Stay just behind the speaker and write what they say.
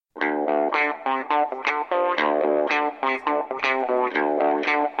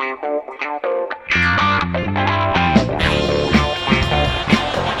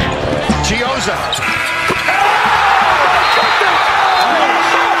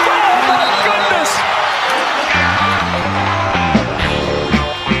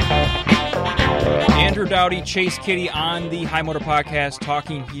Dowdy, Chase Kitty on the High Motor Podcast,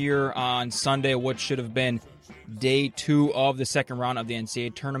 talking here on Sunday, what should have been day 2 of the second round of the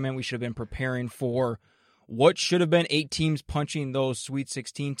NCAA Tournament. We should have been preparing for what should have been 8 teams punching those Sweet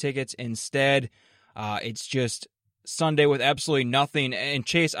 16 tickets. Instead, it's just Sunday with absolutely nothing. And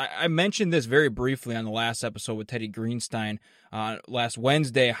Chase, I mentioned this very briefly on the last episode with Teddy Greenstein last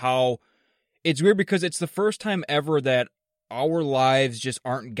Wednesday, how it's weird because it's the first time ever that our lives just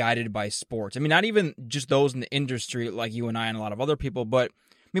aren't guided by sports. I mean, not even just those in the industry like you and I and a lot of other people, but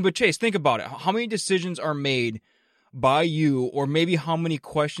Chase, think about it. How many decisions are made by you, or maybe how many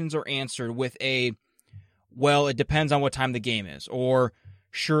questions are answered with a, well, it depends on what time the game is, or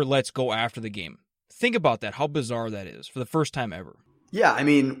sure, let's go after the game. Think about that, how bizarre that is for the first time ever. Yeah, I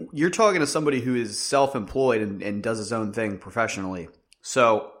mean, you're talking to somebody who is self-employed and does his own thing professionally.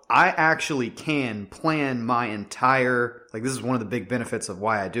 So I actually can plan my entire, like, this is one of the big benefits of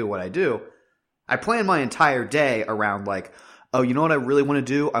why I do what I do. I plan my entire day around, like, oh, you know what I really want to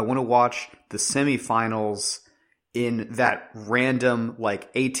do? I want to watch the semifinals in that random,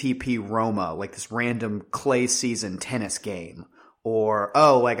 like, ATP Roma, like this random clay season tennis game. Or,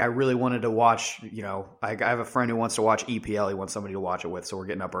 oh, like, I really wanted to watch, you know, I have a friend who wants to watch EPL. He wants somebody to watch it with, so we're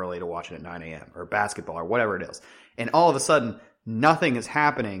getting up early to watch it at 9 a.m. or basketball or whatever it is. And all of a sudden, nothing is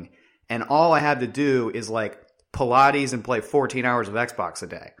happening, and all I had to do is, like, Pilates and play 14 hours of Xbox a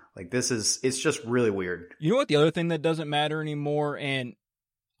day. Like, it's just really weird. You know what the other thing that doesn't matter anymore, and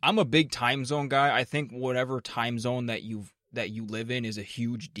I'm a big time zone guy. I think whatever time zone that you live in is a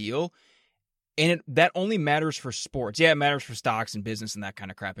huge deal, and that only matters for sports. Yeah, it matters for stocks and business and that kind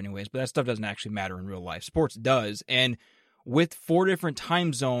of crap anyways, but that stuff doesn't actually matter in real life. Sports does, and with 4 different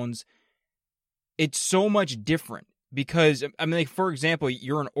time zones, it's so much different. Because, I mean, like, for example,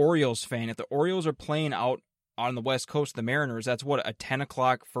 you're an Orioles fan. If the Orioles are playing out on the West Coast, the Mariners, that's what, a 10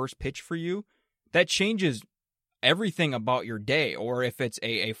 o'clock first pitch for you? That changes everything about your day. Or if it's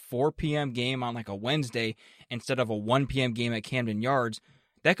a 4 p.m. game on, like, a Wednesday instead of a 1 p.m. game at Camden Yards,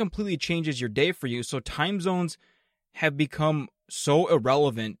 that completely changes your day for you. So time zones have become so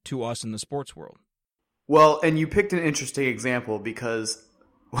irrelevant to us in the sports world. Well, and you picked an interesting example because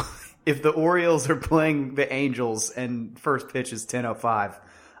if the Orioles are playing the Angels and first pitch is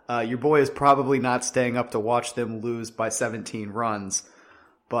 10:05, your boy is probably not staying up to watch them lose by 17 runs.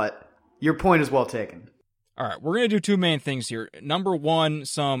 But your point is well taken. All right, we're going to do 2 main things here. Number 1,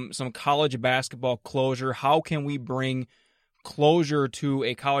 some college basketball closure. How can we bring closure to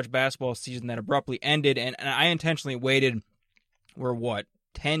a college basketball season that abruptly ended? And I intentionally waited,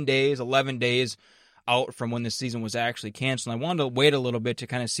 10 days, 11 days out from when the season was actually canceled. I wanted to wait a little bit to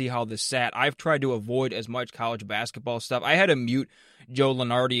kind of see how this sat. I've tried to avoid as much college basketball stuff. I had to mute Joe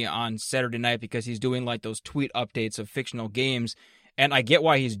Lunardi on Saturday night because he's doing like those tweet updates of fictional games, and I get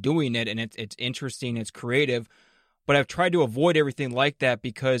why he's doing it, and it's interesting, it's creative, but I've tried to avoid everything like that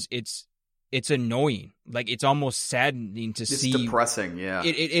because it's annoying. Like, it's almost saddening to see. It's depressing, yeah.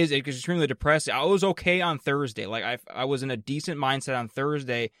 It is. It's extremely depressing. I was okay on Thursday. Like, I was in a decent mindset on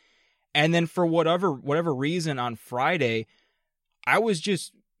Thursday. And then for whatever reason on Friday, I was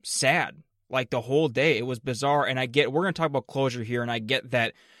just sad, like, the whole day. It was bizarre, and we're going to talk about closure here, and I get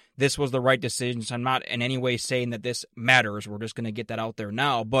that this was the right decision, so I'm not in any way saying that this matters. We're just going to get that out there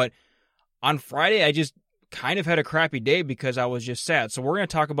now. But on Friday, I just kind of had a crappy day because I was just sad. So we're going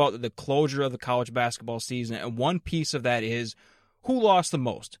to talk about the closure of the college basketball season, and one piece of that is who lost the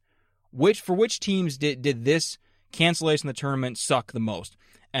most. For which teams did this cancellation of the tournament suck the most?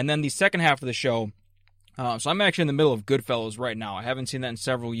 And then the second half of the show, so I'm actually in the middle of Goodfellas right now. I haven't seen that in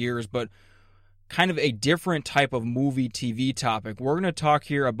several years, but kind of a different type of movie TV topic. We're going to talk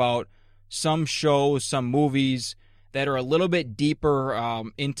here about some shows, some movies that are a little bit deeper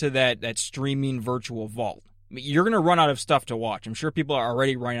into that streaming virtual vault. I mean, you're going to run out of stuff to watch. I'm sure people are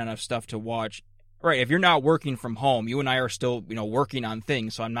already running out of stuff to watch. Right, if you're not working from home, you and I are still, working on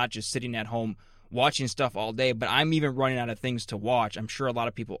things, so I'm not just sitting at home watching stuff all day, but I'm even running out of things to watch. I'm sure a lot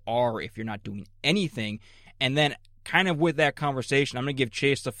of people are if you're not doing anything. And then kind of with that conversation, I'm going to give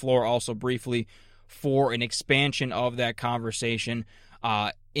Chase the floor also briefly for an expansion of that conversation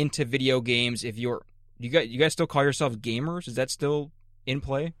into video games. If you guys still call yourselves gamers? Is that still in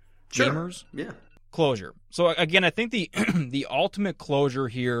play? Sure. Gamers? Yeah. Closure. So again, I think the ultimate closure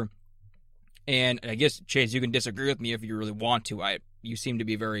here, and I guess, Chase, you can disagree with me if you really want to. You seem to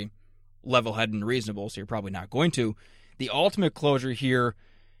be very level-headed and reasonable, so you're probably not going to. The ultimate closure here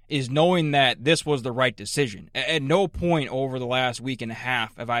is knowing that this was the right decision. At no point over the last week and a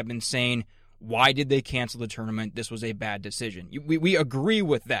half have I been saying, why did they cancel the tournament? This was a bad decision. We agree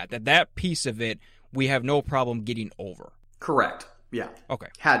with that piece of it, we have no problem getting over. Correct. Yeah. Okay.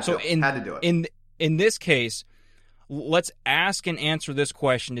 Had to do it. In this case, let's ask and answer this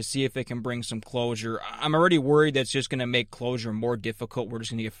question to see if it can bring some closure. I'm already worried that's just going to make closure more difficult. We're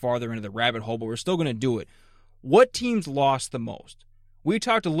just going to get farther into the rabbit hole, but we're still going to do it. What teams lost the most? We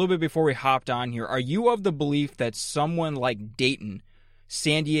talked a little bit before we hopped on here. Are you of the belief that someone like Dayton,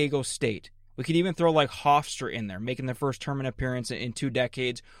 San Diego State, we could even throw like Hofstra in there, making their first tournament appearance in 2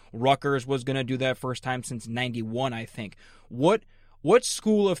 decades. Rutgers was going to do that first time since 91, I think. What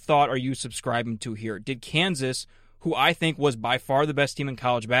school of thought are you subscribing to here? Did Kansas, who I think was by far the best team in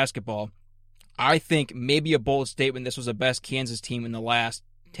college basketball, I think maybe a bold statement, this was the best Kansas team in the last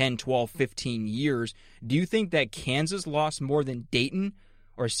 10, 12, 15 years. Do you think that Kansas lost more than Dayton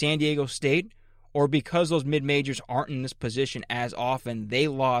or San Diego State? Or because those mid-majors aren't in this position as often, they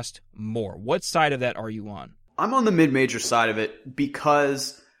lost more? What side of that are you on? I'm on the mid-major side of it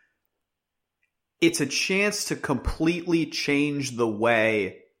because it's a chance to completely change the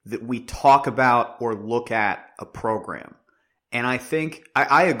way that we talk about or look at a program. And I think,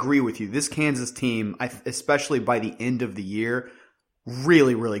 I agree with you. This Kansas team, especially by the end of the year,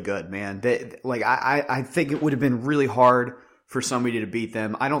 really, really good, man. I think it would have been really hard for somebody to beat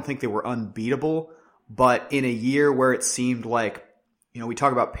them. I don't think they were unbeatable, but in a year where it seemed like, we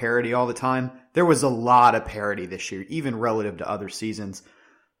talk about parity all the time, there was a lot of parity this year, even relative to other seasons.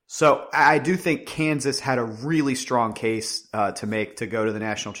 So I do think Kansas had a really strong case to make to go to the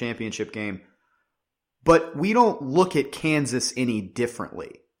national championship game. But we don't look at Kansas any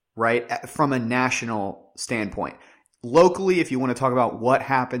differently, right, from a national standpoint. Locally, if you want to talk about what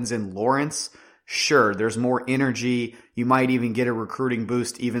happens in Lawrence, sure, there's more energy. You might even get a recruiting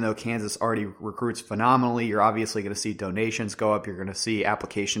boost, even though Kansas already recruits phenomenally. You're obviously going to see donations go up. You're going to see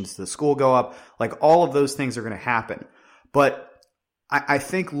applications to the school go up. Like, all of those things are going to happen. But I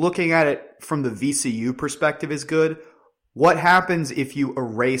think looking at it from the VCU perspective is good. What happens if you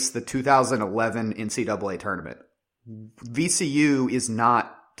erase the 2011 NCAA tournament? VCU is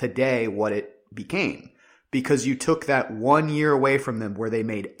not today what it became, because you took that 1 year away from them where they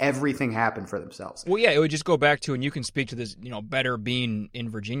made everything happen for themselves. Well, yeah, it would just go back to, and you can speak to this, better being in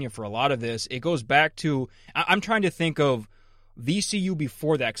Virginia for a lot of this. It goes back to, I'm trying to think of VCU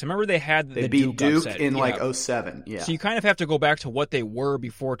before that, because I remember they had the beat Duke upset in like 07. Yeah. So you kind of have to go back to what they were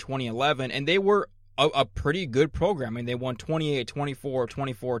before 2011, and they were a pretty good program. I mean, they won 28, 24,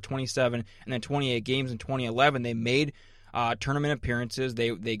 24, 27, and then 28 games in 2011. They made tournament appearances.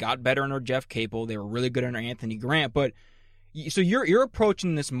 They got better under Jeff Capel. They were really good under Anthony Grant. But so you're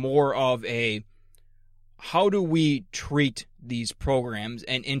approaching this more of a, how do we treat these programs?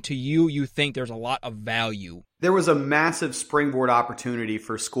 And to you think there's a lot of value. There was a massive springboard opportunity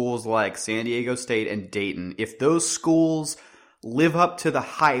for schools like San Diego State and Dayton. If those schools live up to the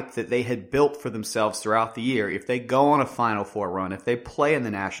hype that they had built for themselves throughout the year, if they go on a Final Four run, if they play in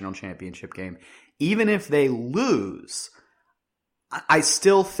the national championship game, even if they lose, I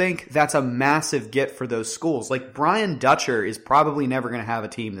still think that's a massive get for those schools. Like, Brian Dutcher is probably never going to have a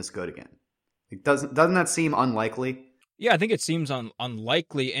team this good again. Doesn't that seem unlikely? Yeah, I think it seems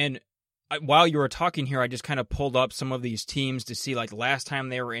unlikely. And while you were talking here, I just kind of pulled up some of these teams to see, like, last time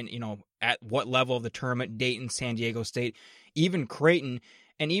they were in, at what level of the tournament: Dayton, San Diego State, even Creighton.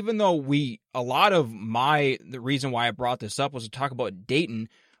 And even though the reason why I brought this up was to talk about Dayton,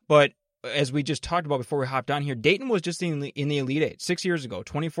 but as we just talked about before we hopped on here, Dayton was just in the Elite Eight 6 years ago.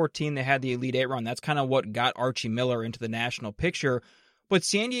 2014, they had the Elite Eight run. That's kind of what got Archie Miller into the national picture. But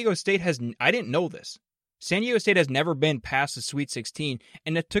San Diego State I didn't know this. San Diego State has never been past the Sweet 16,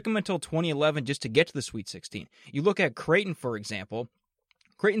 and it took them until 2011 just to get to the Sweet 16. You look at Creighton, for example.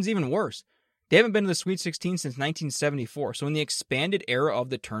 Creighton's even worse. They haven't been to the Sweet 16 since 1974. So in the expanded era of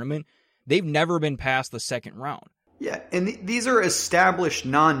the tournament, they've never been past the second round. Yeah, and these are established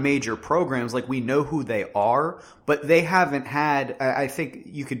non-major programs. Like, we know who they are, but they haven't had, I think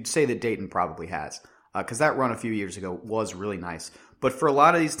you could say that Dayton probably has, because that run a few years ago was really nice. But for a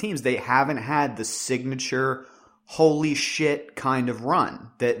lot of these teams, they haven't had the signature holy shit kind of run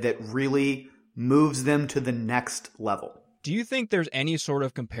that really moves them to the next level. Do you think there's any sort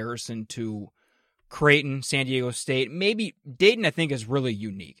of comparison to Creighton, San Diego State? Maybe Dayton, I think, is really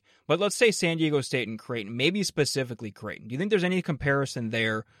unique. But let's say San Diego State and Creighton, maybe specifically Creighton. Do you think there's any comparison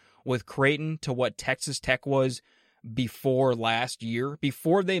there with Creighton to what Texas Tech was before last year,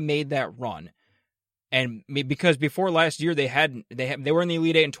 before they made that run? And because before last year they were in the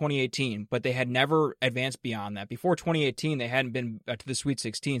Elite Eight in 2018, but they had never advanced beyond that. Before 2018, they hadn't been to the Sweet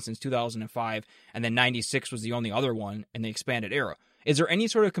 16 since 2005, and then 96 was the only other one in the expanded era. Is there any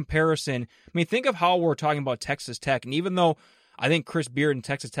sort of comparison? I mean, think of how we're talking about Texas Tech, and even though I think Chris Beard and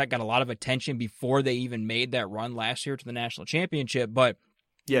Texas Tech got a lot of attention before they even made that run last year to the national championship, but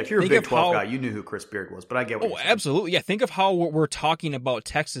yeah, if you're a Big 12 guy, you knew who Chris Beard was, but I get what you're saying. Absolutely. Yeah, think of how we're talking about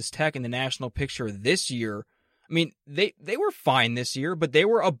Texas Tech in the national picture this year. I mean, they were fine this year, but they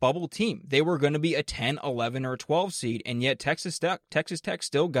were a bubble team. They were going to be a 10, 11, or 12 seed, and yet Texas Tech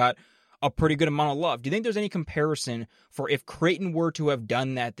still got a pretty good amount of love. Do you think there's any comparison for if Creighton were to have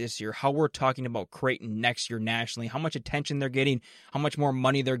done that this year, how we're talking about Creighton next year nationally, how much attention they're getting, how much more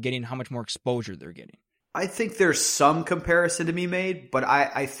money they're getting, how much more exposure they're getting? I think there's some comparison to be made, but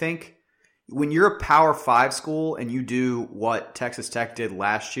I think when you're a Power 5 school and you do what Texas Tech did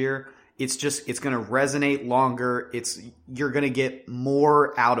last year, it's going to resonate longer. You're going to get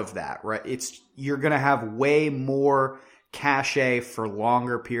more out of that, right? You're going to have way more cachet for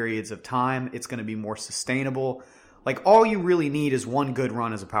longer periods of time. It's going to be more sustainable. Like, all you really need is one good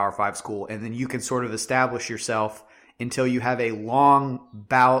run as a Power 5 school, and then you can sort of establish yourself until you have a long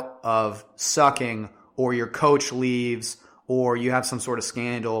bout of sucking, or your coach leaves, or you have some sort of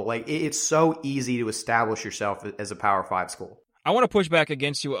scandal. Like, it's so easy to establish yourself as a Power 5 school. I want to push back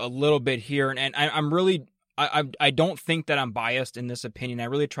against you a little bit here, and I'm really I don't think that I'm biased in this opinion. I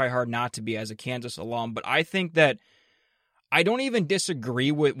really try hard not to be as a Kansas alum, but I think that I don't even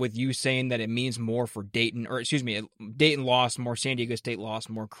disagree with you saying that it means more for Dayton, or excuse me, Dayton lost more, San Diego State lost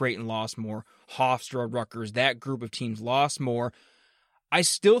more, Creighton lost more, Hofstra, Rutgers, that group of teams lost more. I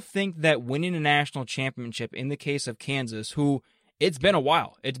still think that winning a national championship in the case of Kansas, who it's been a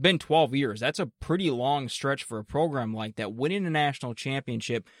while, it's been 12 years. That's a pretty long stretch for a program like that. Winning a national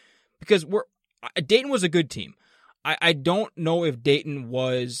championship, because Dayton was a good team. I don't know if Dayton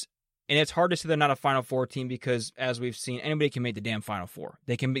was, and it's hard to say they're not a Final Four team because, as we've seen, anybody can make the damn Final Four.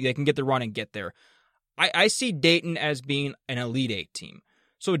 They can get the run and get there. I see Dayton as being an Elite Eight team.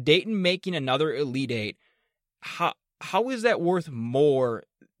 So Dayton making another Elite Eight, how is that worth more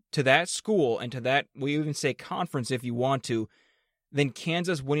to that school and to that, we even say conference if you want to, than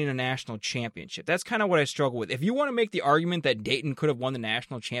Kansas winning a national championship? That's kind of what I struggle with. If you want to make the argument that Dayton could have won the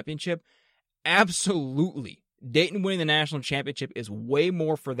national championship, absolutely. Dayton winning the national championship is way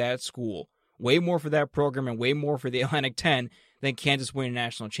more for that school, way more for that program, and way more for the Atlantic 10 than Kansas winning a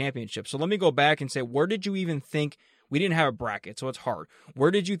national championship. So let me go back and say, where did you even think, we didn't have a bracket, so it's hard. Where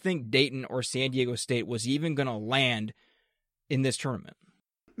did you think Dayton or San Diego State was even going to land in this tournament?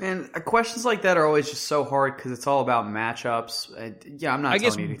 Man, questions like that are always just so hard because it's all about matchups. Yeah, I'm not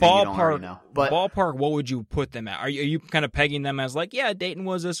telling you anything you don't already know. But ballpark, what would you put them at? Are you kind of pegging them as like, yeah, Dayton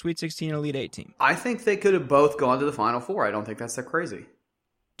was a Sweet 16 Elite 8 team? I think they could have both gone to the Final Four. I don't think that's that crazy.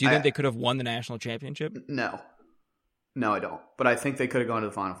 Do you think they could have won the national championship? No, I don't. But I think they could have gone to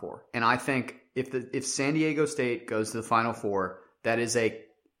the Final Four. And I think if San Diego State goes to the Final Four, that is a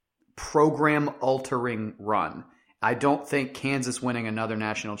program-altering run. I don't think Kansas winning another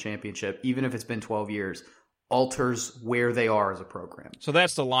national championship, even if it's been 12 years, alters where they are as a program. So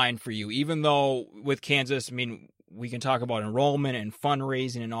that's the line for you. Even though with Kansas, I mean, we can talk about enrollment and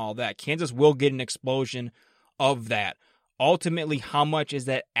fundraising and all that. Kansas will get an explosion of that. Ultimately, how much is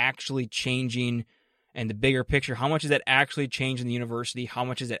that actually changing, and the bigger picture, how much is that actually changing the university? How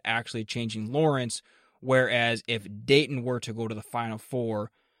much is that actually changing Lawrence? Whereas if Dayton were to go to the Final Four,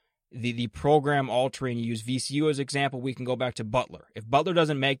 the program altering, you use VCU as an example, we can go back to Butler. If Butler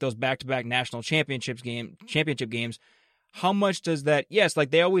doesn't make those back-to-back national championship games, how much does that, yes,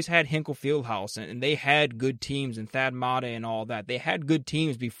 like they always had Hinkle Fieldhouse, and they had good teams, and Thad Matta and all that. They had good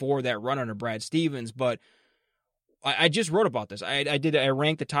teams before that run under Brad Stevens, but I just wrote about this. I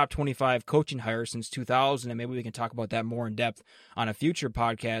ranked the top 25 coaching hires since 2000, and maybe we can talk about that more in depth on a future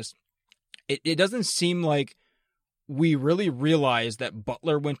podcast. It doesn't seem like we really realize that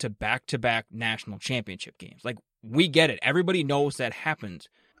Butler went to back-to-back national championship games. Like, we get it. Everybody knows that happened.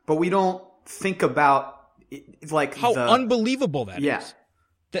 But we don't think about like how unbelievable that is.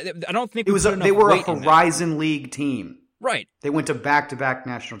 I don't think they were a Horizon League team. Right. They went to back-to-back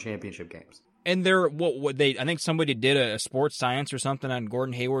national championship games. And I think somebody did a sports science or something on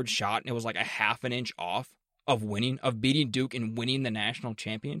Gordon Hayward's shot, and it was like a half an inch off of beating Duke and winning the national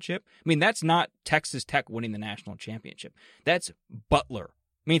championship. I mean, that's not Texas Tech winning the national championship. That's Butler.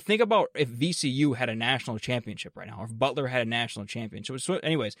 I mean, think about if VCU had a national championship right now, or if Butler had a national championship. So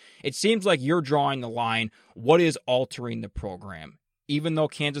anyways, it seems like you're drawing the line. What is altering the program? Even though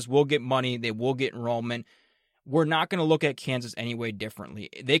Kansas will get money, they will get enrollment, we're not going to look at Kansas anyway differently.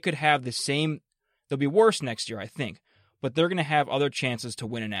 They could have the same They'll be worse next year, I think. But they're going to have other chances to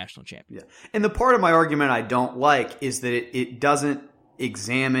win a national championship. Yeah. And the part of my argument I don't like is that it doesn't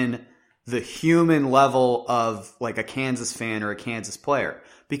examine the human level of like a Kansas fan or a Kansas player.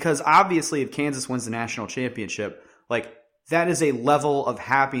 Because obviously if Kansas wins the national championship, like that is a level of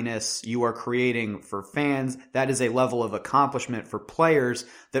happiness you are creating for fans. That is a level of accomplishment for players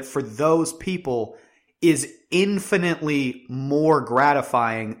that for those people is infinitely more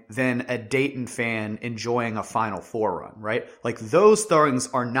gratifying than a Dayton fan enjoying a Final Four run, right? Like those things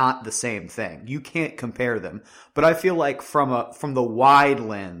are not the same thing. You can't compare them. But I feel like from the wide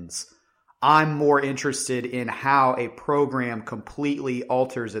lens, I'm more interested in how a program completely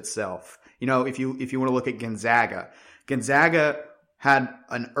alters itself. You know, if you want to look at Gonzaga had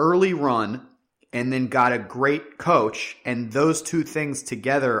an early run and then got a great coach, and those two things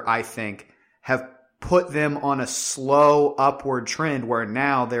together, I think, have put them on a slow upward trend where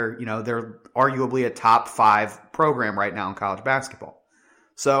now they're arguably a top 5 program right now in college basketball.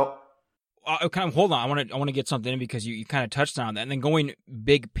 So hold on, I want to get something in because you kind of touched on that. And then going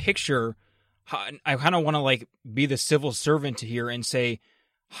big picture, I kind of want to like be the civil servant here and say,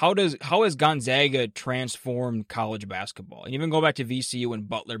 how has Gonzaga transformed college basketball? And even go back to VCU and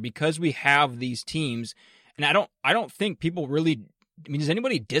Butler, because we have these teams, and I don't think people really. I mean, does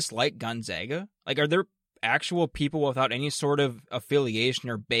anybody dislike Gonzaga? Like, are there actual people without any sort of affiliation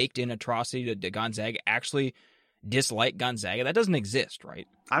or baked-in atrocity to Gonzaga actually dislike Gonzaga? That doesn't exist, right?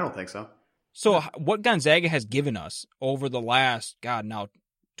 I don't think so. So what Gonzaga has given us over the last,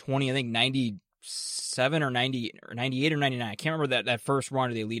 97 or 90 or 98 or 99, I can't remember that first run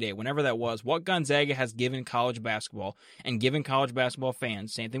of the Elite Eight, whenever that was, what Gonzaga has given college basketball and given college basketball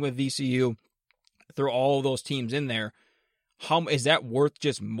fans, same thing with VCU, throw all of those teams in there, how is that worth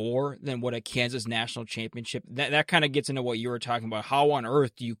just more than what a Kansas national championship? That kind of gets into what you were talking about. How on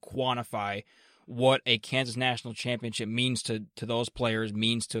earth do you quantify what a Kansas national championship means to those players,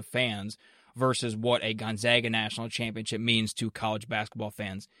 means to fans, versus what a Gonzaga national championship means to college basketball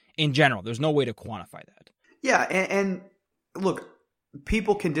fans in general? There's no way to quantify that. Yeah, and look,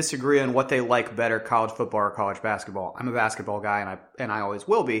 people can disagree on what they like better, college football or college basketball. I'm a basketball guy, and I always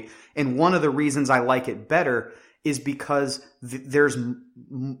will be. And one of the reasons I like it better is because there's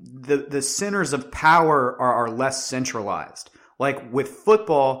the centers of power are less centralized. Like with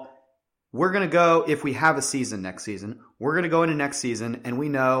football, we're going to go, if we have a season next season, we're going to go into next season and we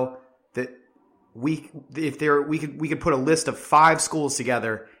know that we could put a list of 5 schools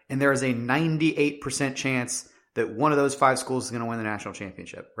together and there is a 98% chance that one of those 5 schools is going to win the national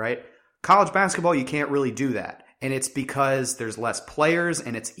championship, right? College basketball, you can't really do that. And it's because there's less players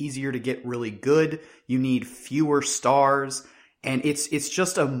and it's easier to get really good. You need fewer stars. And it's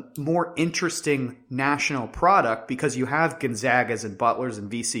just a more interesting national product because you have Gonzagas and Butlers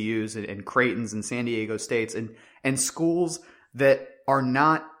and VCUs and Creightons and San Diego States and schools that are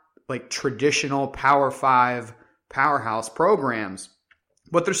not like traditional Power 5 powerhouse programs,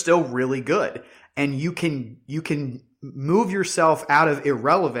 but they're still really good. And you can move yourself out of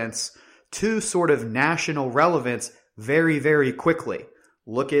irrelevance to sort of national relevance very, very quickly.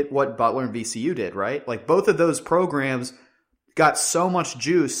 Look at what Butler and VCU did, right? Like both of those programs got so much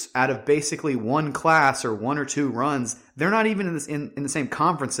juice out of basically one class or 1 or 2 runs. They're not even in the same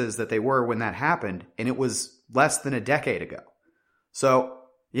conferences that they were when that happened, and it was less than a decade ago. So,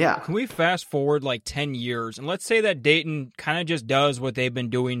 yeah. Can we fast forward like 10 years, and let's say that Dayton kind of just does what they've been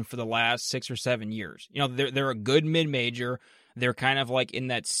doing for the last 6 or 7 years. You know, they're a good mid-major. They're kind of like in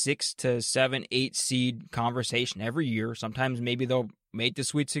that 6 to 7, 8 seed conversation every year. Sometimes maybe they'll make the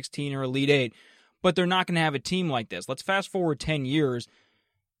Sweet 16 or Elite 8, but they're not going to have a team like this. Let's fast forward 10 years.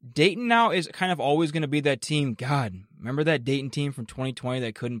 Dayton now is kind of always going to be that team. God, remember that Dayton team from 2020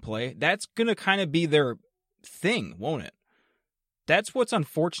 that couldn't play? That's going to kind of be their thing, won't it? That's what's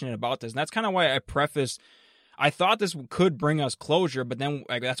unfortunate about this. And that's kind of why I thought this could bring us closure, but then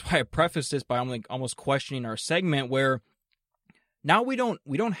that's why I prefaced this by almost questioning our segment where now we don't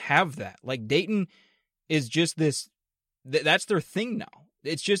have that. Like Dayton is just this, that's their thing now.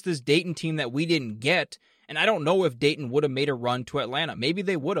 It's just this Dayton team that we didn't get. And I don't know if Dayton would have made a run to Atlanta. Maybe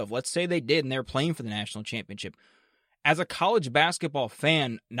they would have. Let's say they did and they're playing for the national championship. As a college basketball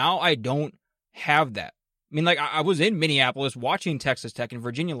fan, now I don't have that. I mean, like I was in Minneapolis watching Texas Tech and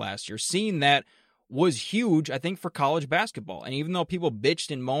Virginia last year. Seeing that was huge, I think, for college basketball. And even though people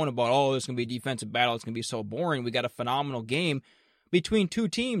bitched and moaned about, oh, this is going to be a defensive battle, it's going to be so boring, we got a phenomenal game between two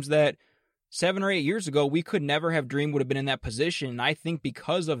teams that 7 or 8 years ago, we could never have dreamed would have been in that position. And I think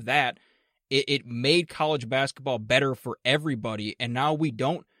because of that, it made college basketball better for everybody. And now we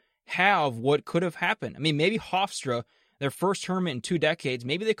don't have what could have happened. I mean, maybe Hofstra, their first tournament in 2 decades,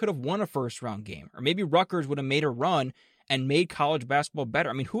 maybe they could have won a first-round game. Or maybe Rutgers would have made a run and made college basketball better.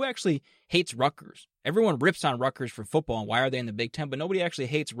 I mean, who actually hates Rutgers? Everyone rips on Rutgers for football and why are they in the Big Ten, but nobody actually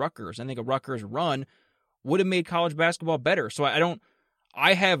hates Rutgers. I think a Rutgers run would have made college basketball better. So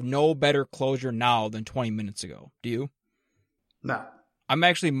I have no better closure now than 20 minutes ago. Do you? No. I'm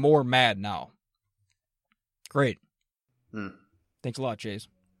actually more mad now. Great. Hmm. Thanks a lot, Chase.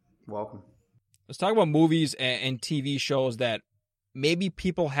 Welcome. Let's talk about movies and TV shows that maybe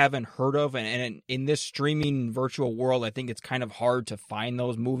people haven't heard of. And in this streaming virtual world, I think it's kind of hard to find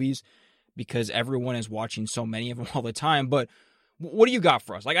those movies because everyone is watching so many of them all the time. But what do you got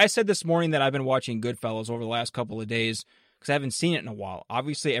for us? Like I said this morning that I've been watching Goodfellas over the last couple of days because I haven't seen it in a while.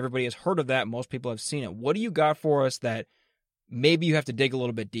 Obviously, everybody has heard of that. Most people have seen it. What do you got for us that maybe you have to dig a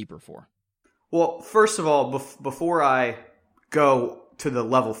little bit deeper for? Well, first of all, before I go to the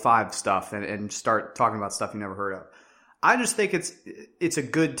level 5 stuff and start talking about stuff you never heard of, I just think it's a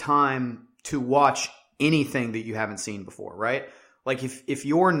good time to watch anything that you haven't seen before, right? Like if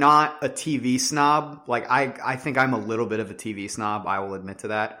you're not a TV snob, like I think I'm a little bit of a TV snob, I will admit to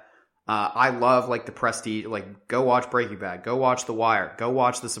that. I love like the prestige, like go watch Breaking Bad, go watch The Wire, go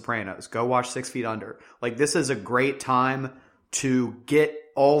watch The Sopranos, go watch 6 Feet Under. Like this is a great time to get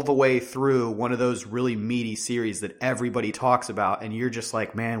all the way through one of those really meaty series that everybody talks about, and you're just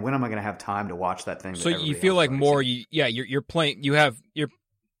like, man, when am I going to have time to watch that thing? So you feel like more, you're playing, you have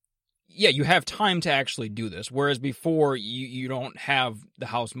time to actually do this, whereas before you don't have the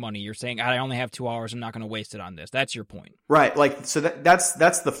house money. You're saying, I only have 2 hours, I'm not going to waste it on this. That's your point, right? Like so that's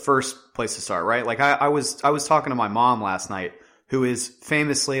the first place to start, right? Like I was talking to my mom last night, who is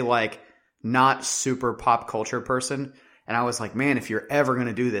famously like not super pop culture person. And I was like, man, if you're ever going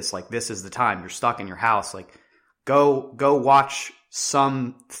to do this, like this is the time. You're stuck in your house. Like go watch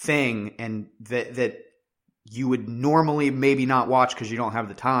something and that you would normally maybe not watch because you don't have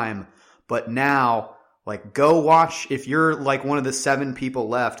the time. But now, like go watch, if you're like one of the 7 people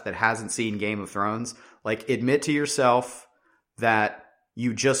left that hasn't seen Game of Thrones, like admit to yourself that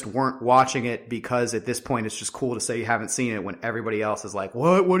you just weren't watching it because at this point it's just cool to say you haven't seen it when everybody else is like,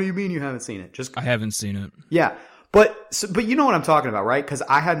 what do you mean you haven't seen it? I haven't seen it. Yeah. But you know what I'm talking about, right? Because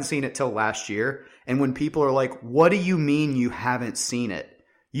I hadn't seen it till last year. And when people are like, what do you mean you haven't seen it?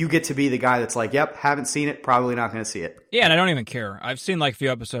 You get to be the guy that's like, yep, haven't seen it, probably not going to see it. Yeah, and I don't even care. I've seen like a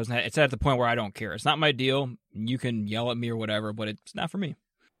few episodes, and it's at the point where I don't care. It's not my deal. You can yell at me or whatever, but it's not for me.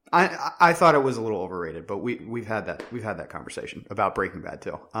 I thought it was a little overrated, but we've had that conversation about Breaking Bad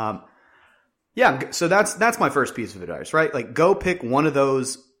too. Yeah, so that's my first piece of advice, right? Like go pick one of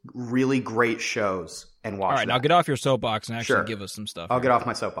those really great shows and watch. All right, that. Now get off your soapbox and actually Sure. give us some stuff. I'll get off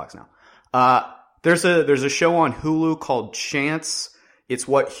my soapbox now. There's a show on Hulu called Chance. It's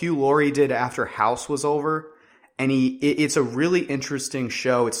what Hugh Laurie did after House was over, and it's a really interesting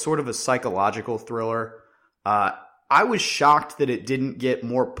show. It's sort of a psychological thriller. I was shocked that it didn't get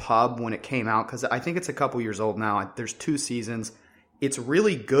more pub when it came out because I think it's a couple years old now. There's 2 seasons. It's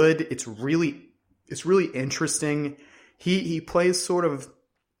really good. It's really interesting. He plays sort of,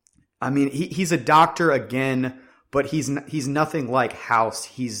 I mean, he's a doctor again, but he's nothing like House.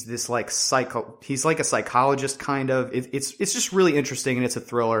 He's this like he's like a psychologist kind of. It's just really interesting, and it's a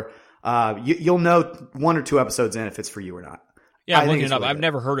thriller. You'll know 1 or 2 episodes in if it's for you or not. Yeah, I'm looking it up. Really I've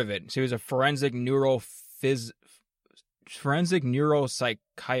never heard of it. So he was a forensic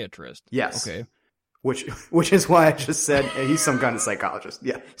neuropsychiatrist. Yes. Okay. Which is why I just said he's some kind of psychologist.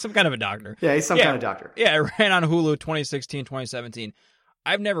 Yeah. Some kind of a doctor. Yeah, he's some kind of doctor. Yeah, it ran on Hulu 2016, 2017.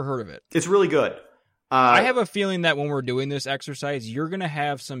 I've never heard of it. It's really good. I have a feeling that when we're doing this exercise, you're going to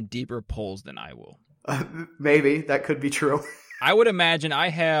have some deeper pulls than I will. Maybe. That could be true. I would imagine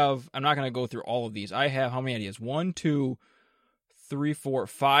I'm not going to go through all of these. I have how many ideas? 1, 2, 3, 4,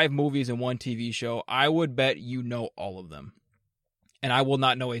 5 movies and 1 TV show. I would bet you know all of them. And I will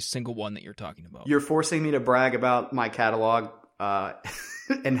not know a single one that you're talking about. You're forcing me to brag about my catalog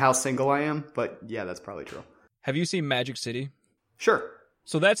and how single I am, but yeah, that's probably true. Have you seen Magic City? Sure.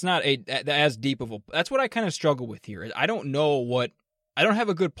 So that's not as deep of a... That's what I kind of struggle with here. I don't have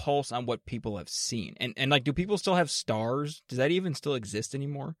a good pulse on what people have seen. And like, do people still have Stars? Does that even still exist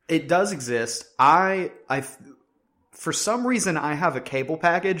anymore? It does exist. For some reason, I have a cable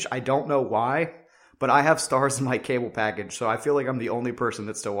package. I don't know why, but I have Stars in my cable package, so I feel like I'm the only person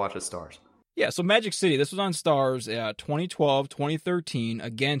that still watches Stars. Yeah, so Magic City, this was on Stars 2012, 2013.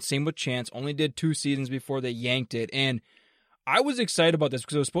 Again, same with Chance. Only did 2 seasons before they yanked it. And I was excited about this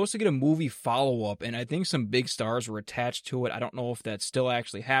because it was supposed to get a movie follow-up, and I think some big stars were attached to it. I don't know if that still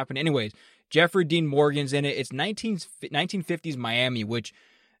actually happened. Anyways, Jeffrey Dean Morgan's in it. It's 1950s Miami, which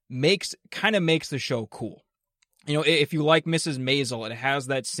makes the show cool. if you like Mrs. Maisel, it has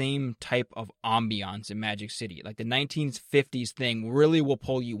that same type of ambiance in Magic City. Like the 1950s thing really will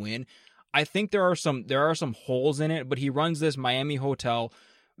pull you in. I think there are some holes in it, but he runs this Miami hotel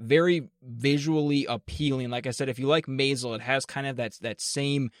very visually appealing. Like I said, if you like Maisel, it has kind of that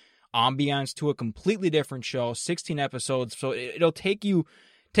same ambiance to a completely different show. 16 episodes, so it'll take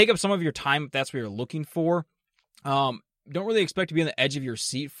up some of your time if that's what you're looking for. Don't really expect to be on the edge of your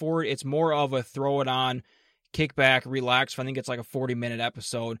seat for it. It's more of a throw it on, kick back, relax. I think it's like a 40-minute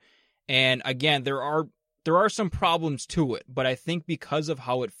episode. And again, there are some problems to it, but I think because of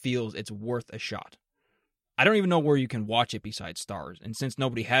how it feels, it's worth a shot. I don't even know where you can watch it besides Stars. And since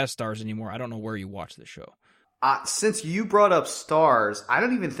nobody has Stars anymore, I don't know where you watch the show. Since you brought up Stars, I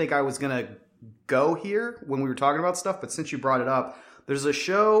don't even think I was going to go here when we were talking about stuff, but since you brought it up, there's a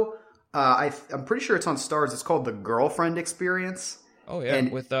show, I'm pretty sure it's on Stars. It's called The Girlfriend Experience. Oh, yeah,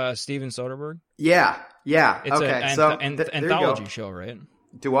 with Steven Soderbergh? Yeah. It's okay, an anthology show, right?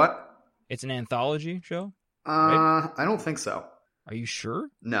 Do what? It's an anthology show? Right? I don't think so. Are you sure?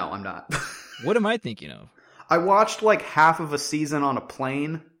 No, I'm not. What am I thinking of? I watched like half of a season on a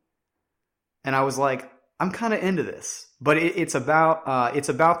plane, and I was like, I'm kind of into this. But it's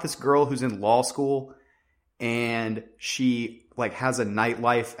about this girl who's in law school, and she like has a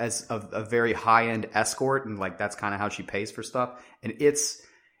nightlife as a very high-end escort, and like that's kind of how she pays for stuff. And it's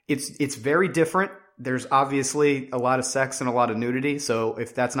very different. There's obviously a lot of sex and a lot of nudity, so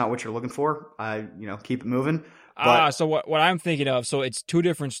if that's not what you're looking for, keep it moving. So what I'm thinking of, so it's two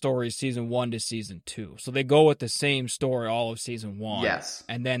different stories, season 1 to season 2. So they go with the same story all of season 1. Yes.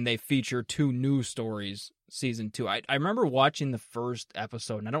 And then they feature 2 new stories, season 2. I remember watching the first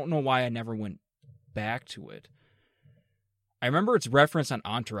episode, and I don't know why I never went back to it. I remember it's referenced on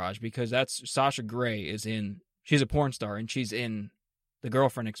Entourage because that's Sasha Grey she's a porn star, and she's in The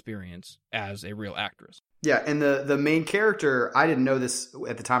Girlfriend Experience as a real actress. Yeah, and the main character, I didn't know this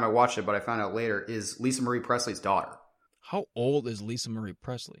at the time I watched it, but I found out later, is Lisa Marie Presley's daughter. How old is Lisa Marie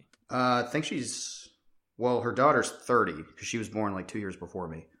Presley? I think her daughter's 30, because she was born like 2 years before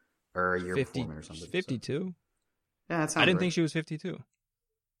me, or a year before me or something. 52? So. Yeah, that sounds I didn't right. think she was 52.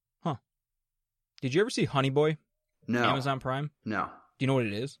 Huh. Did you ever see Honey Boy? No. Amazon Prime? No. Do you know what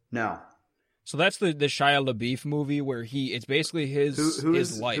it is? No. So that's the Shia LaBeouf movie where it's basically his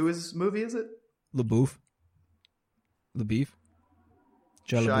life. Whose movie is it? LaBeouf. Shia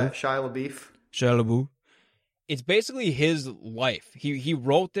LaBeouf. Shia LaBeouf. It's basically his life. He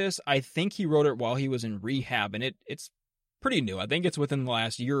wrote this. I think he wrote it while he was in rehab, and it's pretty new. I think it's within the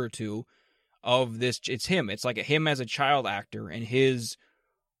last year or two of this. It's him. It's like him as a child actor and his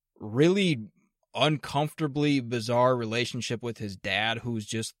really uncomfortably bizarre relationship with his dad, who's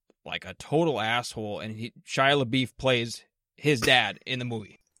just like a total asshole, and Shia LaBeouf plays his dad in the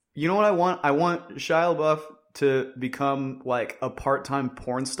movie. You know what I want? I want Shia LaBeouf to become like a part-time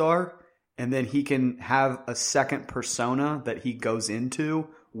porn star, and then he can have a second persona that he goes into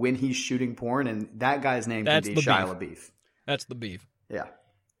when he's shooting porn, and that guy's name can be Shia LaBeouf. That's the beef. Yeah.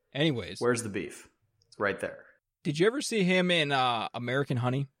 Anyways. Where's the beef? It's right there. Did you ever see him in American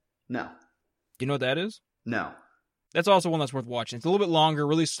Honey? No. Do you know what that is? No. That's also one that's worth watching. It's a little bit longer,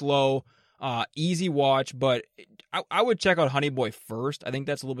 really slow, easy watch, but I would check out Honey Boy first. I think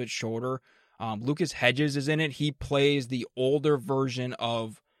that's a little bit shorter. Lucas Hedges is in it. He plays the older version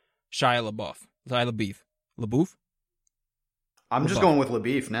of Shia LaBeouf. LaBeouf? I'm just going with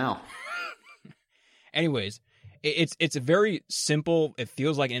LaBeouf now. Anyways, it's a very simple, it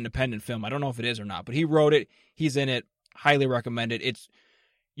feels like an independent film. I don't know if it is or not, but he wrote it. He's in it. Highly recommend it.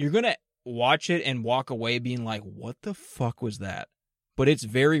 You're going to watch it and walk away being like, what the fuck was that? But it's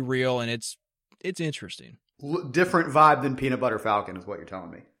very real, and it's interesting. Different vibe than Peanut Butter Falcon is what you're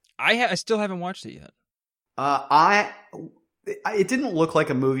telling me. I still haven't watched it yet. It didn't look like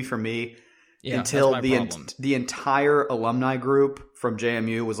a movie for me until the entire alumni group from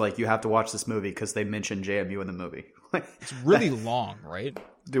JMU was like, you have to watch this movie because they mentioned JMU in the movie. It's really long, right?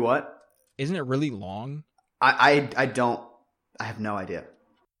 Do what? Isn't it really long? I have no idea.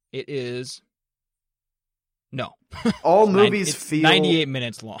 It is. No. All movies feel 98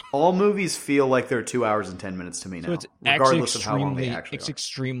 minutes long. All movies feel like they're 2 hours and 10 minutes to me now, so it's regardless of how long they actually are. It's are.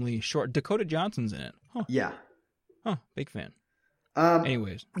 Extremely short. Dakota Johnson's in it. Huh. Yeah. Huh. Big fan.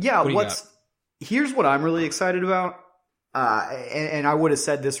 Anyways. Yeah. Here's what I'm really excited about. And I would have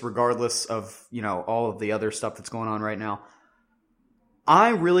said this regardless of, all of the other stuff that's going on right now. I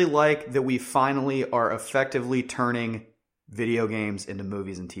really like that we finally are effectively turning video games into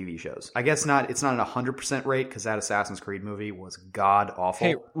movies and TV shows. I guess it's not an 100% rate because that Assassin's Creed movie was god awful.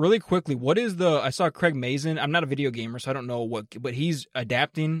 Hey, really quickly, I saw Craig Mazin. I'm not a video gamer, so I don't know but he's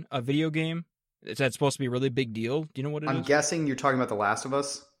adapting a video game Is that supposed to be a really big deal? Do you know what it is? I'm guessing you're talking about The Last of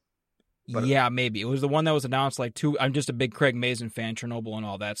Us. But yeah, maybe. It was the one that was announced I'm just a big Craig Mazin fan, Chernobyl and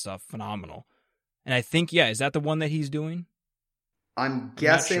all that stuff. Phenomenal. And I think, is that the one that he's doing? I'm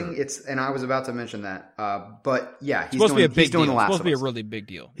guessing it's, and I was about to mention that. But yeah, he's doing The Last of Us. It's supposed to be a Us. really big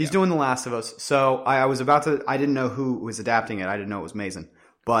deal. He's doing The Last of Us. So I didn't know who was adapting it. I didn't know it was Mazin.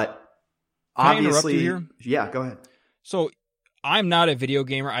 But obviously, can I interrupt you here? Yeah, go ahead. So I'm not a video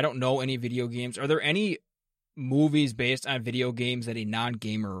gamer. I don't know any video games. Are there any movies based on video games that a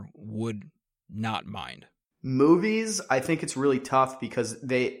non-gamer would not mind? Movies, I think it's really tough because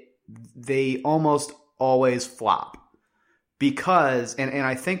they almost always flop. Because, and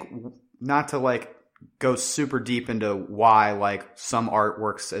I think, not to go super deep into why some art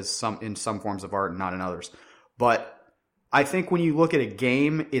works in some forms of art and not in others, but I think when you look at a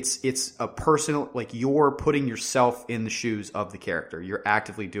game, it's a personal, you're putting yourself in the shoes of the character. You're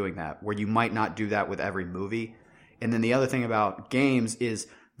actively doing that, where you might not do that with every movie. And then the other thing about games is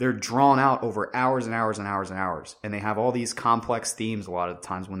they're drawn out over hours and hours and hours and hours. And they have all these complex themes a lot of the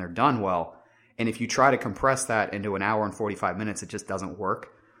times when they're done well. And if you try to compress that into an hour and 45 minutes, it just doesn't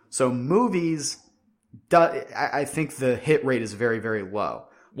work. So movies, I think the hit rate is very, very low.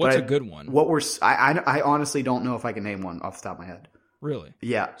 What's a good one? I honestly don't know if I can name one off the top of my head. Really?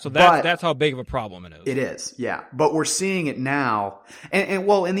 Yeah. So that's how big of a problem it is. It is, yeah. But we're seeing it now.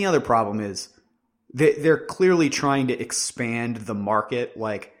 And the other problem is they're clearly trying to expand the market.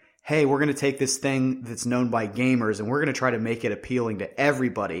 Hey, we're going to take this thing that's known by gamers and we're going to try to make it appealing to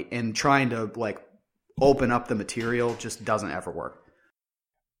everybody. And trying to open up the material just doesn't ever work.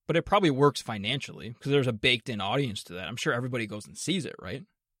 But it probably works financially because there's a baked-in audience to that. I'm sure everybody goes and sees it, right?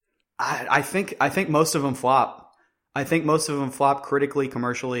 I think most of them flop. I think most of them flop critically,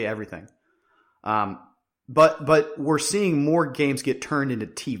 commercially, everything. But we're seeing more games get turned into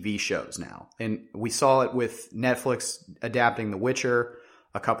TV shows now. And we saw it with Netflix adapting The Witcher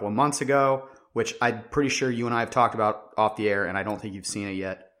a couple of months ago, which I'm pretty sure you and I have talked about off the air, and I don't think you've seen it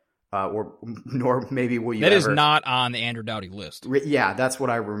yet. Nor maybe will you That ever. is not on the Andrew Dowdy list. Yeah, that's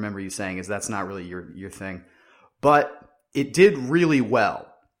what I remember you saying, is that's not really your thing. But it did really well.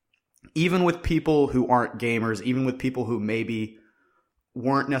 Even with people who aren't gamers, even with people who maybe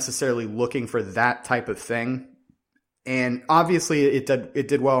weren't necessarily looking for that type of thing. And obviously it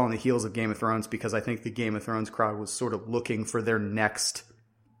did well on the heels of Game of Thrones, because I think the Game of Thrones crowd was sort of looking for their next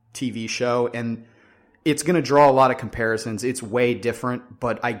TV show. And it's going to draw a lot of comparisons. It's way different,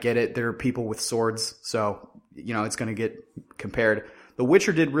 but I get it. There are people with swords, so it's going to get compared. The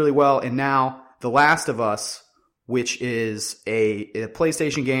Witcher did really well, and now The Last of Us, which is a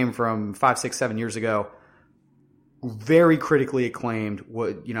PlayStation game from 5, 6, 7 years ago, very critically acclaimed.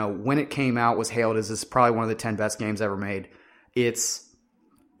 When it came out, was hailed as this probably one of the 10 best games ever made. It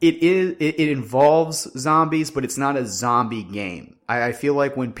involves zombies, but it's not a zombie game. I feel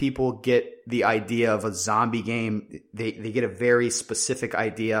like when people get the idea of a zombie game, they get a very specific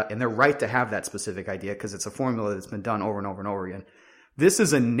idea, and they're right to have that specific idea because it's a formula that's been done over and over and over again. This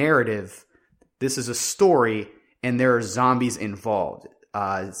is a narrative. This is a story, and there are zombies involved.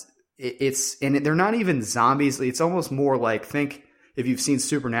 And they're not even zombies. It's almost more like, think if you've seen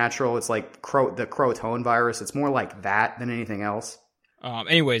Supernatural, it's like the Croatoan virus. It's more like that than anything else.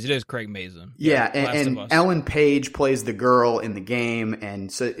 Anyways, it is Craig Mazin. Yeah, and Ellen Page plays the girl in the game,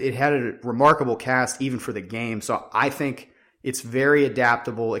 and so it had a remarkable cast even for the game. So I think it's very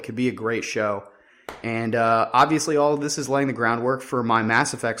adaptable. It could be a great show. And obviously all of this is laying the groundwork for my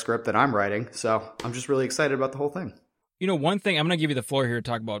Mass Effect script that I'm writing. So I'm just really excited about the whole thing. One thing, I'm going to give you the floor here to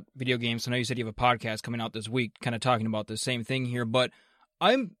talk about video games. I know you said you have a podcast coming out this week kind of talking about the same thing here, but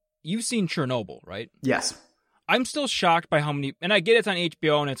you've seen Chernobyl, right? Yes. I'm still shocked by how many, and I get it's on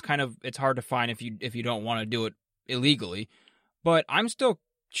HBO and it's hard to find if you don't want to do it illegally, but I'm still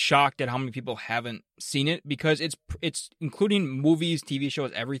shocked at how many people haven't seen it, because it's including movies, TV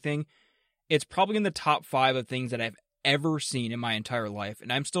shows, everything. It's probably in the top 5 of things that I've ever seen in my entire life,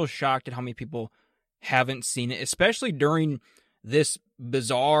 and I'm still shocked at how many people haven't seen it, especially during this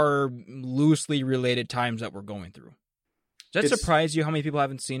bizarre, loosely related times that we're going through. Does that surprise you how many people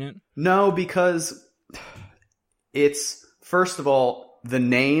haven't seen it? No, because it's, first of all, the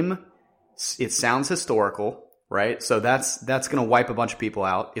name, it sounds historical, right? So that's going to wipe a bunch of people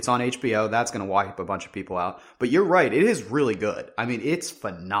out. It's on HBO. That's going to wipe a bunch of people out. But you're right. It is really good. I mean, it's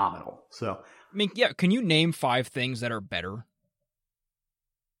phenomenal. So, yeah, can you name 5 things that are better?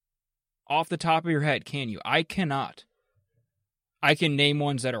 Off the top of your head, can you? I cannot. I can name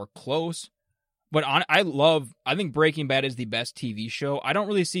ones that are close, but I think Breaking Bad is the best TV show. I don't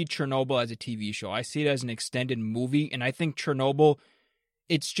really see Chernobyl as a TV show. I see it as an extended movie, and I think Chernobyl,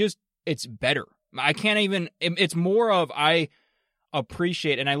 it's better. I can't even, it's more of, I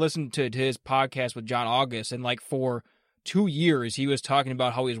appreciate, and I listened to his podcast with John August, and like for 2 years, he was talking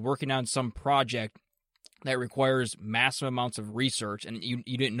about how he was working on some project that requires massive amounts of research, and you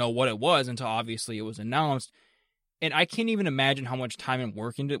didn't know what it was until obviously it was announced. And I can't even imagine how much time and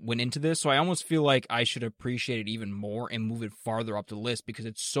work went into this, so I almost feel like I should appreciate it even more and move it farther up the list because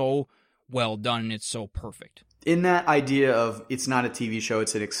it's so well done and it's so perfect. In that idea of it's not a TV show,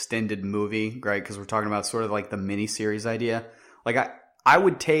 it's an extended movie, right? Because we're talking about sort of like the miniseries idea. Like I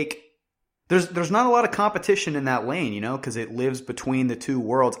would take, there's not a lot of competition in that lane, you know, because it lives between the two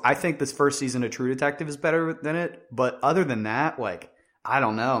worlds. I think this first season of True Detective is better than it, but other than that, like, I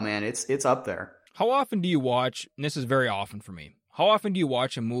don't know, man, it's up there. How often do you watch, and this is very often for me, how often do you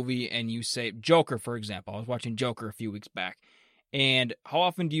watch a movie and you say, Joker, for example, I was watching Joker a few weeks back, and how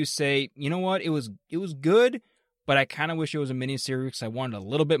often do you say, you know what, it was good, but I kind of wish it was a miniseries because I wanted a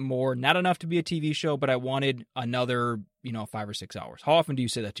little bit more, not enough to be a TV show, but I wanted another, 5 or 6 hours. How often do you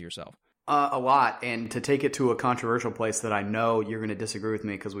say that to yourself? A lot, and to take it to a controversial place that I know you're going to disagree with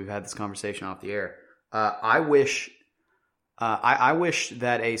me because we've had this conversation off the air. I wish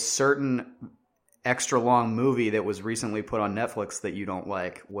that a certain extra long movie that was recently put on Netflix that you don't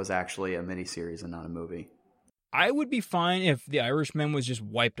like was actually a miniseries and not a movie. I would be fine if The Irishman was just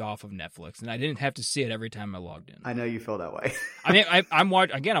wiped off of Netflix and I didn't have to see it every time I logged in. I know you feel that way. I mean, I'm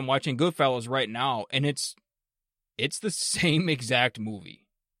watching Goodfellas right now, and it's the same exact movie.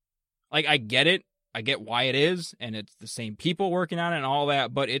 Like, I get it. I get why it is, and it's the same people working on it and all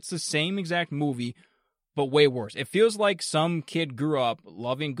that, but it's the same exact movie, but way worse. It feels like some kid grew up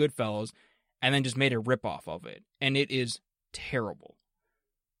loving Goodfellas and then just made a ripoff of it. And it is terrible.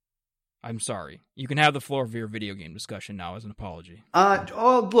 I'm sorry. You can have the floor for your video game discussion now as an apology.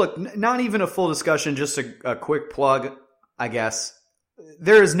 Look, not even a full discussion, just a quick plug, I guess.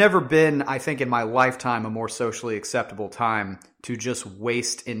 There has never been, I think in my lifetime, a more socially acceptable time to just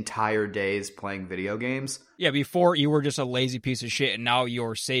waste entire days playing video games. Yeah, before you were just a lazy piece of shit, and now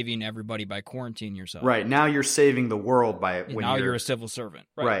you're saving everybody by quarantining yourself. Right, now you're saving the world by when now you're a civil servant.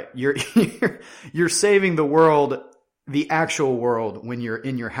 Right. You're saving the world, the actual world, when you're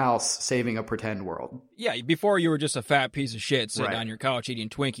in your house saving a pretend world. Yeah, before you were just a fat piece of shit sitting Right. on your couch eating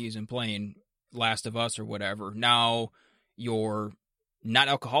Twinkies and playing Last of Us or whatever. Now you're not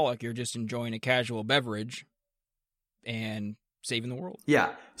alcoholic, you're just enjoying a casual beverage and saving the world.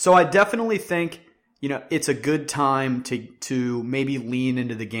 Yeah. So I definitely think, it's a good time to maybe lean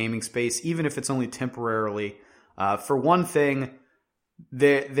into the gaming space, even if it's only temporarily. For one thing,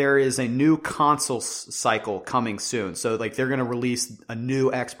 there is a new console cycle coming soon. So like they're going to release a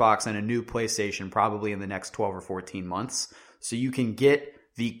new Xbox and a new PlayStation probably in the next 12 or 14 months. So you can get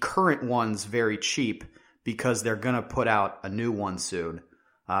the current ones very cheap because they're going to put out a new one soon.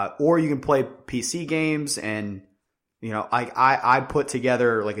 Or you can play PC games, and I put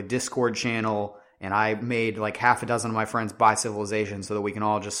together like a Discord channel, and I made like half a dozen of my friends buy Civilization so that we can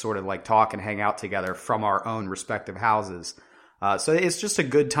all just sort of like talk and hang out together from our own respective houses. So it's just a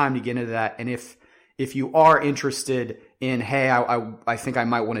good time to get into that. And if you are interested in, hey, I think I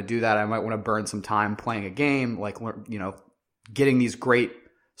might want to do that, I might want to burn some time playing a game, like, getting these great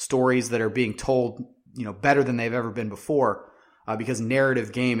stories that are being told, better than they've ever been before. Because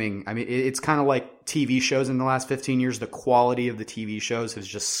narrative gaming, I mean, it's kind of like TV shows in the last 15 years. The quality of the TV shows has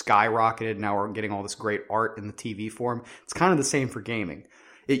just skyrocketed. Now we're getting all this great art in the TV form. It's kind of the same for gaming.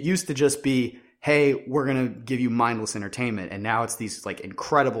 It used to just be, hey, we're going to give you mindless entertainment. And now it's these like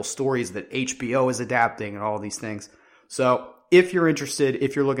incredible stories that HBO is adapting and all these things. So if you're interested,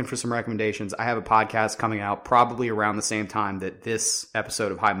 if you're looking for some recommendations, I have a podcast coming out probably around the same time that this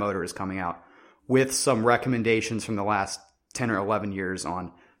episode of High Motor is coming out, with some recommendations from the last 10 or 11 years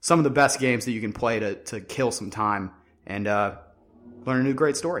on some of the best games that you can play to kill some time and learn a new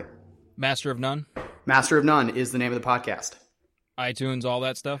great story. Master of None? Master of None is the name of the podcast. iTunes, all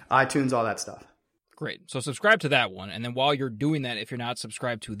that stuff? iTunes, all that stuff. Great. So subscribe to that one. And then while you're doing that, if you're not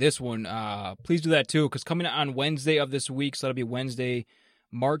subscribed to this one, please do that too, because coming on Wednesday of this week, so that'll be Wednesday,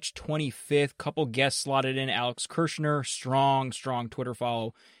 March 25th, couple guests slotted in. Alex Kirshner, strong Twitter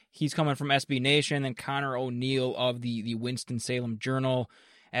follow. He's coming from SB Nation, and Connor O'Neill of the Winston-Salem Journal,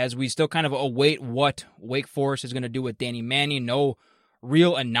 as we still kind of await what Wake Forest is going to do with Danny Manning. No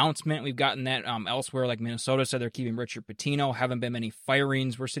real announcement. We've gotten that elsewhere, like Minnesota said they're keeping Richard Pitino. Haven't been many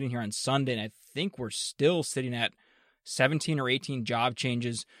firings. We're sitting here on Sunday, and I think we're still sitting at 17 or 18 job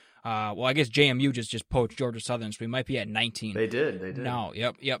changes. Well, I guess JMU just poached Georgia Southern, so we might be at 19. They did. No,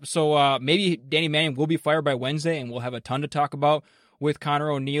 yep. So maybe Danny Manning will be fired by Wednesday, and we'll have a ton to talk about with Connor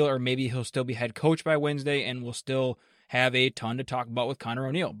O'Neill, or maybe he'll still be head coach by Wednesday, and we'll still have a ton to talk about with Connor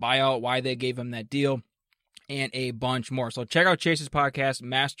O'Neill. Buyout, why they gave him that deal, and a bunch more. So check out Chase's podcast,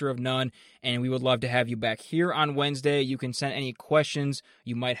 Master of None, and we would love to have you back here on Wednesday. You can send any questions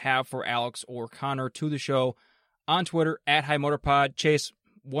you might have for Alex or Connor to the show on Twitter at HighMotorPod. Chase,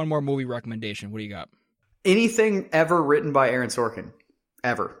 one more movie recommendation. What do you got? Anything ever written by Aaron Sorkin.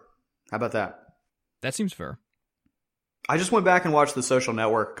 Ever. How about that? That seems fair. I just went back and watched The Social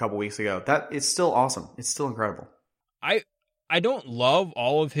Network a couple weeks ago. It's still awesome. It's still incredible. I don't love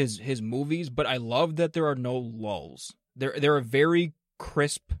all of his movies, but I love that there are no lulls. They're a very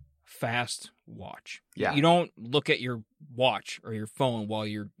crisp, fast watch. Yeah. You don't look at your watch or your phone while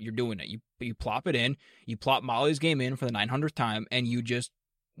you're doing it. You plop it in, you plop Molly's Game in for the 900th time, and you just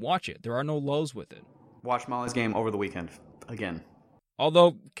watch it. There are no lulls with it. Watch Molly's Game over the weekend again.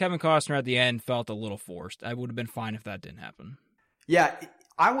 Although Kevin Costner at the end felt a little forced. I would have been fine if that didn't happen. Yeah,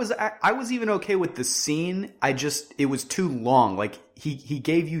 I was even okay with the scene. It was too long. Like he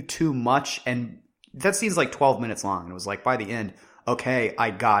gave you too much, and that scene's like 12 minutes long. It was like by the end, okay, I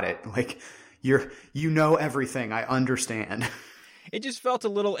got it. Like you know everything. I understand. It just felt a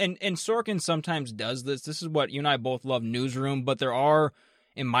little, and Sorkin sometimes does this. This is what you and I both love, Newsroom, but there are,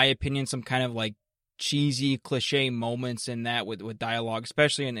 in my opinion, some kind of like cheesy cliche moments in that with dialogue,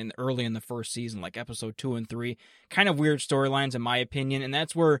 especially in early in the first season, like episode 2 and 3, kind of weird storylines in my opinion. And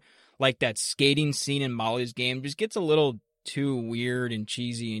that's where like that skating scene in Molly's Game just gets a little too weird and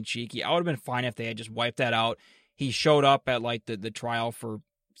cheesy and cheeky. I would have been fine if they had just wiped that out. He showed up at like the trial for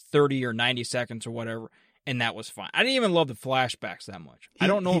 30 or 90 seconds or whatever, and that was fine. I didn't even love the flashbacks that much. I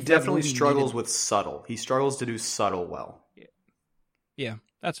don't know. He definitely struggles with subtle. He struggles to do subtle well. Yeah,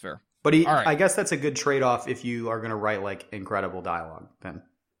 that's fair. But I guess that's a good trade-off if you are going to write like incredible dialogue. Then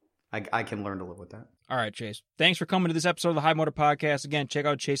I can learn to live with that. All right, Chase. Thanks for coming to this episode of the High Motor Podcast. Again, check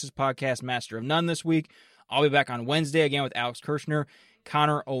out Chase's podcast, Master of None, this week. I'll be back on Wednesday again with Alex Kirshner,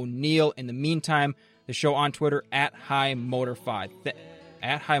 Connor O'Neill. In the meantime, the show on Twitter at High Motor Pod.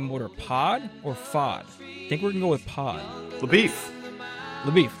 At High Motor Pod or FOD? I think we're going to go with Pod. LaBeef.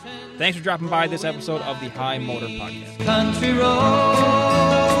 Thanks for dropping by this episode of the High Motor Podcast. Country roads,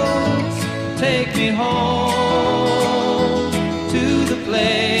 take me home to the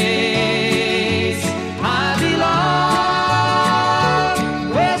place I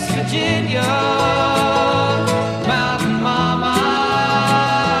belong. West Virginia, Mountain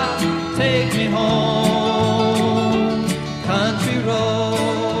Mama, take me home. Country roads.